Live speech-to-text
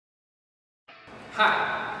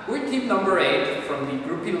Hi, we're team number 8 from the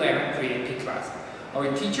Group 11 3AP class.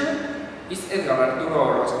 Our teacher is Edgar Arturo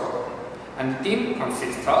Orozco, and the team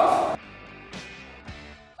consists of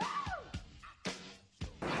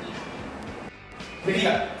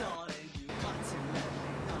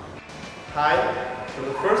Hi, for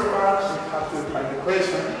the first part we have to define the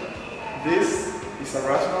equation. This is a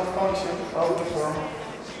rational function of the form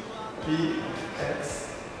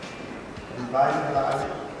px divided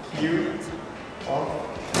by q of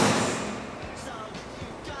x.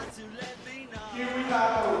 Here we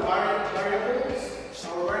have our variables,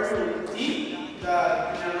 our variable t,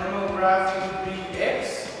 that in a normal graph would be x.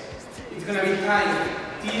 It's going to be time.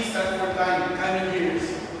 T stands for time in years.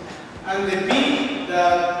 And the p,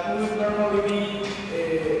 that would normally be the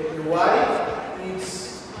y, is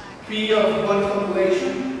p of one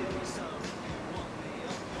population.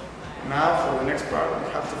 Now for the next part we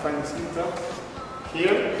have to find the symptom.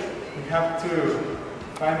 Here we have to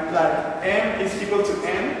find that m is equal to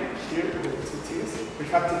n. Here with the two t's. We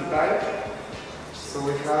have to divide. So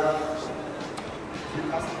we have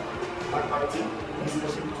by t is equal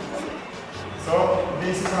to 2. So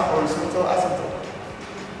this is a horizontal asymptote.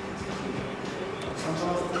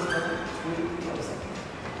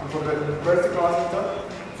 And for the vertical asymptote,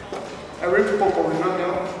 every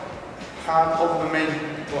polynomial has all the main.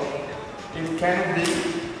 Well, it can be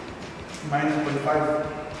minus 0.5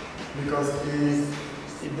 because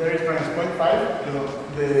if there is minus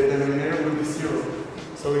 0.5, the denominator will be 0.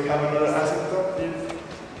 So we have another asymptote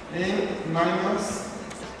in minus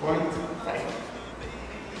 0.5.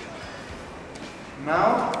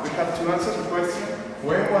 Now we have to answer the question,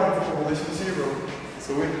 when was the population 0?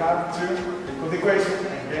 So we have to put the equation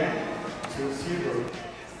again to 0.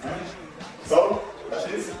 Right? So that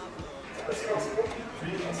is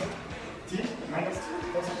 3,000 t minus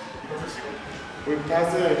 2,000 equals to 0. We pass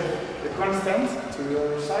the constant to the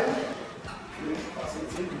other side. 3,000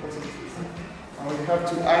 t equals to 3,000. And we have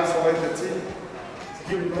to isolate the t. So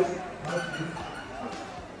here we go.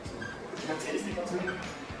 The t is equal to.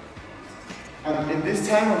 And in this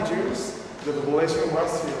time of years, the population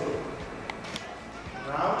was 0.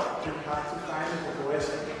 Now you have to find the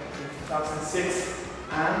population in 2006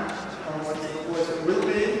 and how much the population will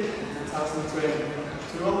be in 2020.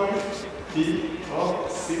 To avoid p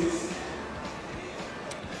of 6 is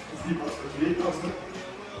equal to 3,000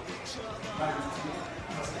 minus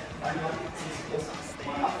 2,000 minus 6 plus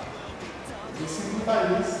 1. If we simplify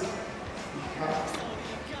this, we have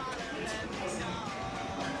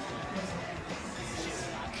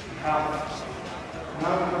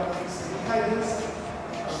now we have to simplify this.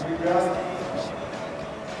 We got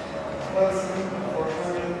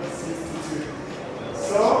 1,462.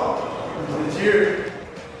 So, in the year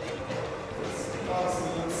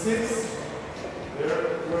 2006, there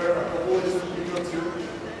were a population equal to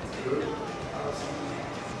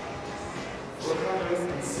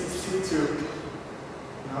 2,462.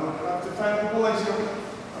 Now we have to find the population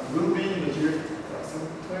that will be in the year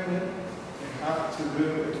 2020. We have to do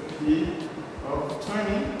p of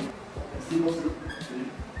 20 is equal to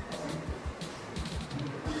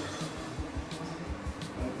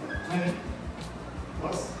 20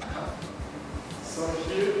 plus half. So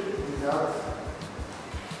here we have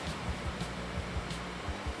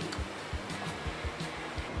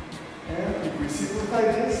and if we simplify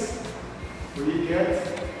this, we get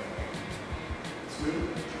to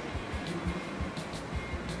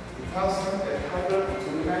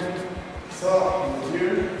 2,829. So in the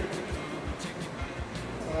year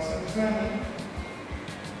 2020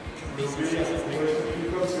 will be a population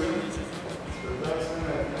equal to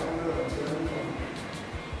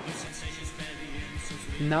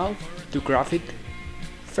 2,829. Now to graph it.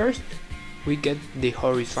 First, we get the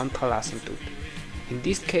horizontal asymptote. In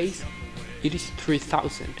this case, it is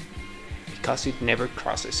 3,000 because it never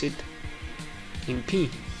crosses it in p.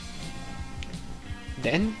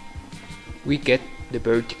 Then we get the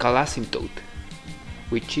vertical asymptote,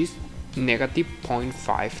 which is negative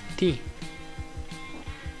 0.5 t.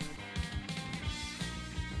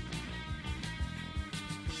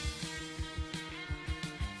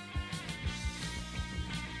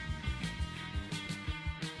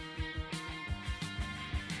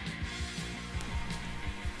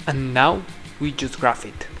 And now we just graph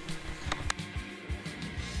it.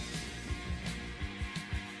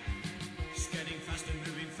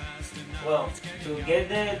 Well, to get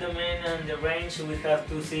the domain and the range, we have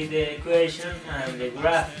to see the equation and the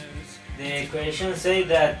graph. The equation says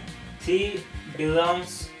that t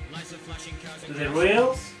belongs to the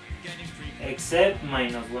reals except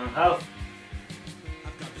minus 1/2.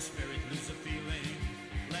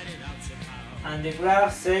 And the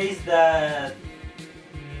graph says that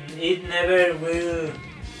it never will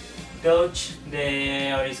touch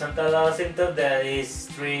the horizontal asymptote that is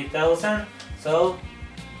 3000, so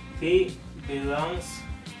T belongs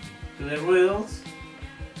to the reals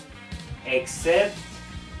except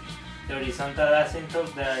the horizontal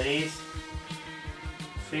asymptote that is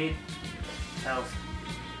 3000.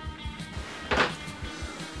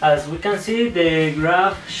 As we can see, the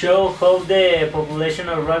graph shows how the population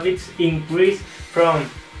of rabbits increased from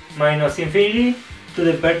 -infinity to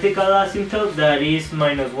the vertical asymptote that is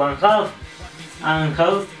 -1/2, and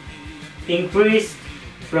how increased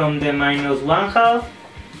from the -1/2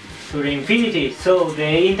 to the infinity. So the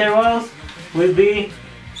intervals will be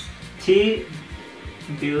t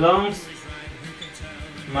belongs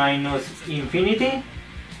 -infinity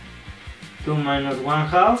to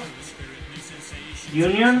 -1/2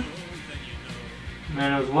 union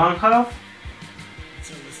 -1/2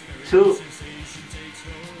 to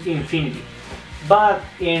infinity. But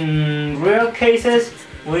in real cases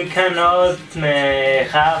we cannot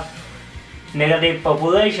have negative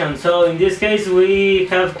population, so in this case we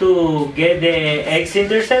have to get the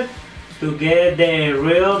x-intercept to get the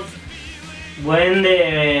real when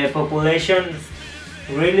the population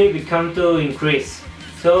really become to increase.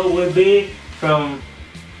 So it will be from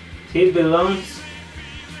t belongs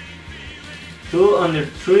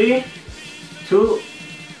 2/3 to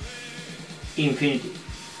infinity.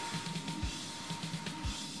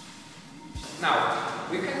 Now,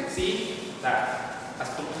 we can see that as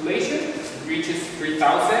population reaches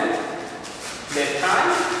 3000, the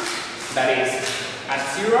time that is at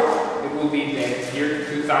 0, it will be the year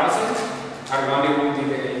 2000, and 1 it will be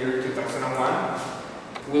the year 2001,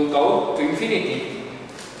 will go to infinity.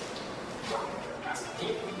 As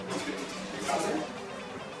t goes to 3000,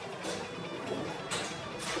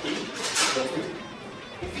 t goes to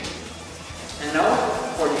infinity. And now,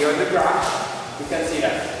 for the other graph, we can see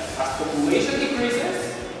that as population decreases,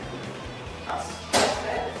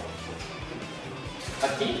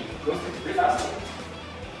 as t goes to 3000,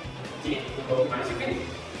 t will go to -infinity.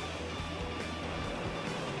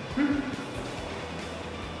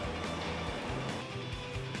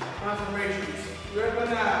 Transformations. We're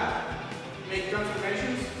gonna make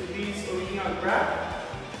transformations to this original graph,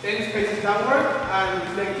 then space it downward and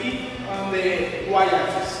reflect it on the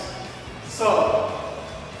y-axis. So,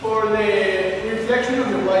 for the reflection of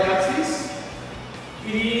the y-axis,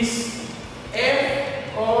 it is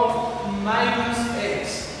f of -x.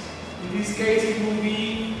 In this case, it will be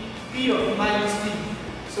p of -t.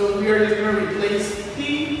 So we are just going to replace t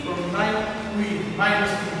from with -t.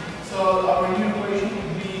 So our new equation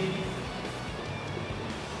would be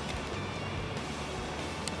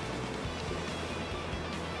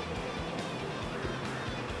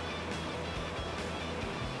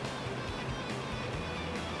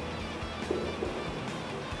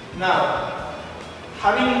now,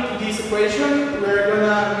 having this equation, we're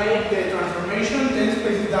gonna make the transformation, then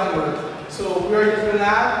space it downward. So we're just gonna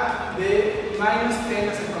add the -10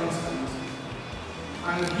 as a constant.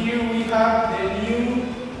 And here we have the new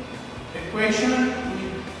equation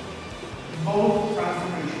with both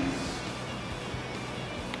transformations.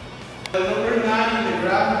 The number 9 in the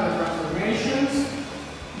graph of the transformations.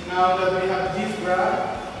 Now that we have this graph,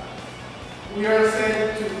 we are set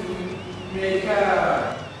to make a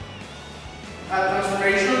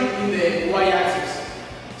transformation in the y-axis.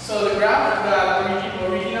 So the graph that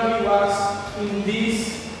originally was in these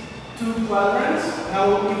two quadrants, now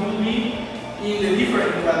it will be in the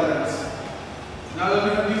different quadrants. Now that we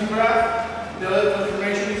have this graph, the other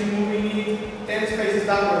transformation is moving it 10 spaces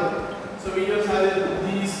downward. So we just added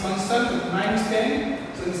this constant of -10,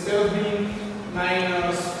 so instead of being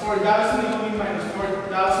 -4000, it will be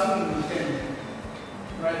 -4010.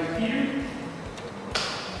 Right here.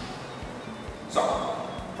 So,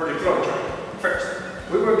 for the flowchart, first,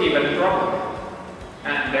 we were given a problem,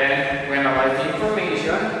 and then we analyzed the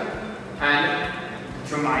information and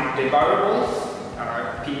determined the variables that are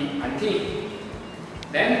p and t.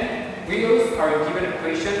 Then, we used our given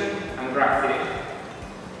equation and graphed it.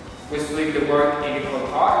 We split the work in equal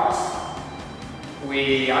parts,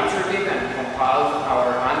 we answered it and compiled our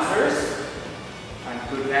answers, and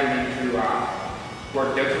put them into a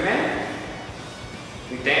Word document.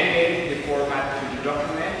 We then made the format to the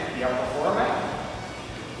document, the alpha format.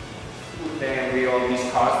 Then we all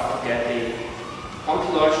discussed to get the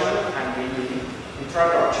conclusion and the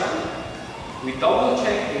introduction. We double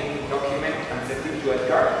checked the document and sent it to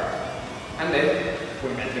Edgar. And then we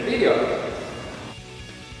made the video.